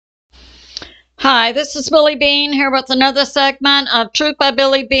Hi, this is Billie Beene here with another segment of Truth by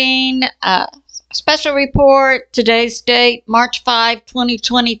Billie Beene. Special report, today's date, March 5,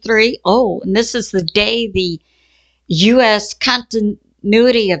 2023. Oh, and this is the day the U.S.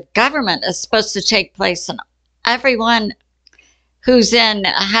 continuity of government is supposed to take place. And everyone who's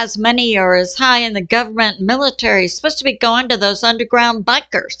has money or is high in the government and military is supposed to be going to those underground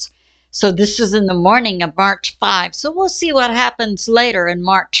bunkers. So this is in the morning of March 5. So we'll see what happens later in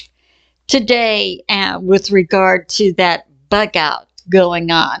March today with regard to that bug out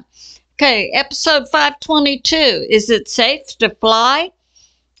going on. Okay, episode 522. Is it safe to fly?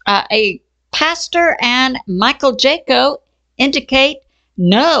 A pastor and Michael Jaco indicate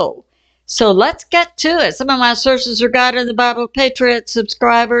no. So let's get to it. Some of my sources are God in the Bible, Patriot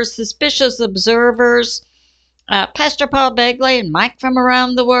subscribers, suspicious observers, Pastor Paul Begley and Mike from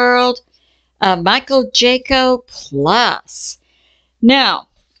around the world, Michael Jaco plus. Now,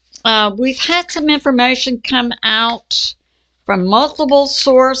 we've had some information come out from multiple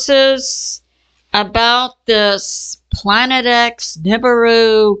sources about this Planet X,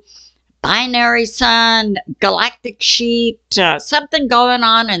 Nibiru, binary sun, galactic sheet, something going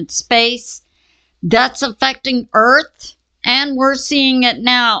on in space that's affecting Earth. And we're seeing it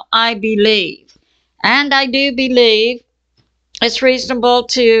now, I believe. And I do believe it's reasonable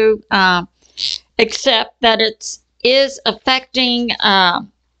to accept that it is affecting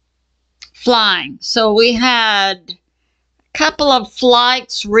flying. So we had a couple of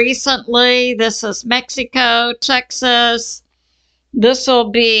flights recently. This is Mexico, Texas. This will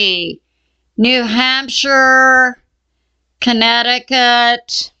be New Hampshire,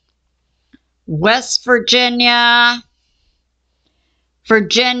 Connecticut, West Virginia,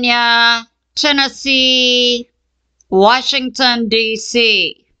 Tennessee, Washington,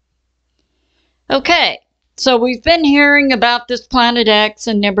 D.C. Okay. So we've been hearing about this Planet X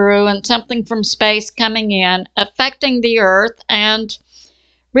and Nibiru and something from space coming in, affecting the Earth. And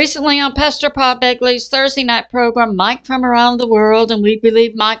recently on Pastor Paul Begley's Thursday night program, Mike from around the world, and we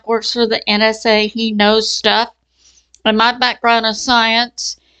believe Mike works for the NSA. He knows stuff. And my background is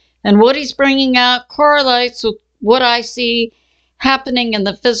science. And what he's bringing out correlates with what I see happening in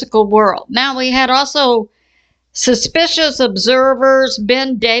the physical world. Now, we had also suspicious observers.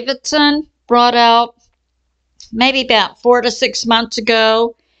 Ben Davidson brought out maybe about 4 to 6 months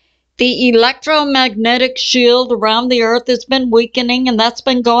ago, the electromagnetic shield around the Earth has been weakening, and that's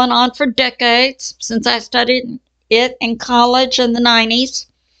been going on for decades, since I studied it in college in the 90s.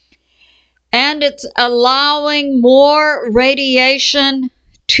 And it's allowing more radiation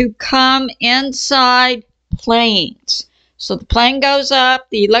to come inside planes. So the plane goes up,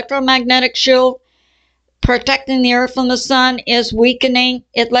 the electromagnetic shield protecting the Earth from the sun is weakening.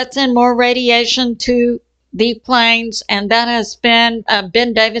 It lets in more radiation to the planes, and that has been,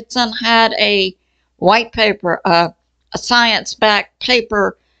 Ben Davidson had a white paper, a science-backed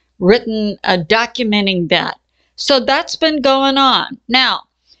paper written documenting that. So that's been going on. Now,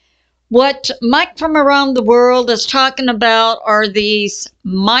 what Mike from around the world is talking about are these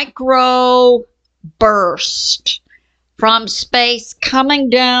micro bursts from space coming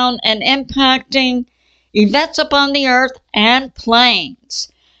down and impacting events upon the Earth and planes.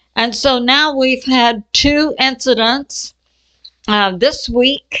 And so now we've had 2 incidents this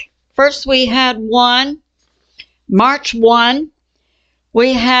week. First, we had one, March 1.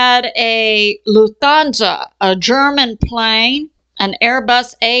 We had a Lufthansa, a German plane, an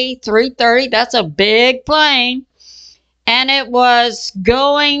Airbus A330. That's a big plane. And it was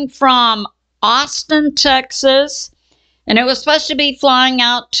going from Austin, Texas. And it was supposed to be flying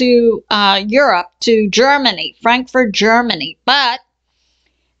out to Europe, to Germany, Frankfurt, Germany. But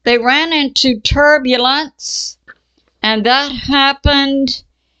they ran into turbulence, and that happened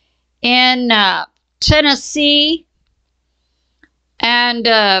in Tennessee and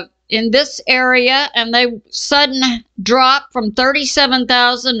in this area, and they sudden drop from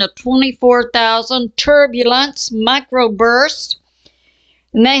 37,000 to 24,000, turbulence, microburst,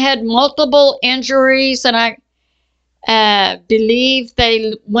 and they had multiple injuries, and I believe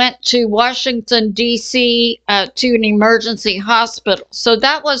they went to Washington, D.C. To an emergency hospital. So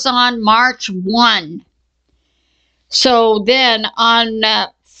that was on March 1. So then on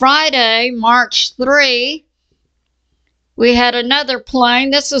Friday, March 3, we had another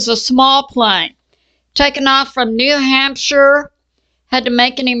plane. This is a small plane. Taken off from New Hampshire. Had to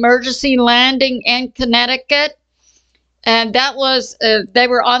make an emergency landing in Connecticut. And that was, they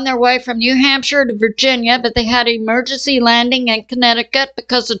were on their way from New Hampshire to Virginia, but they had an emergency landing in Connecticut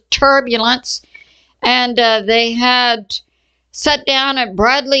because of turbulence. And they had Set down at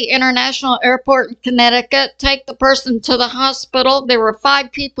Bradley International Airport in Connecticut. Take the person to the hospital. There were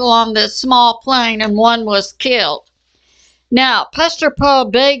 5 people on this small plane and 1 was killed. Now, Pastor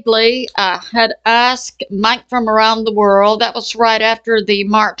Paul Begley had asked Mike from around the world. That was right after the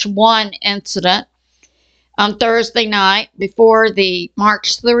March 1 incident on Thursday night, before the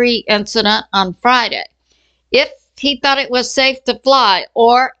March 3 incident on Friday, if he thought it was safe to fly,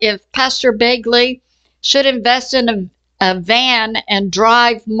 or if Pastor Begley should invest in a van and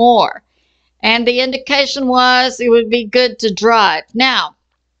drive more. And the indication was it would be good to drive. Now,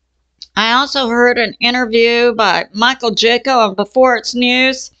 I also heard an interview by Michael Jaco on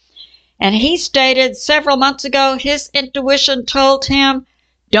Beforeitsnews, and he stated several months ago his intuition told him,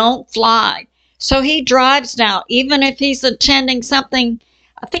 don't fly. So he drives now, even if he's attending something.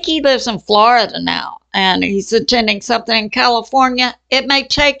 I think he lives in Florida now, and he's attending something in California. It may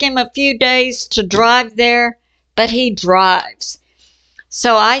take him a few days to drive there, but he drives.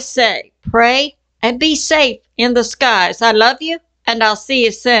 So I say, pray and be safe in the skies. I love you, and I'll see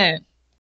you soon.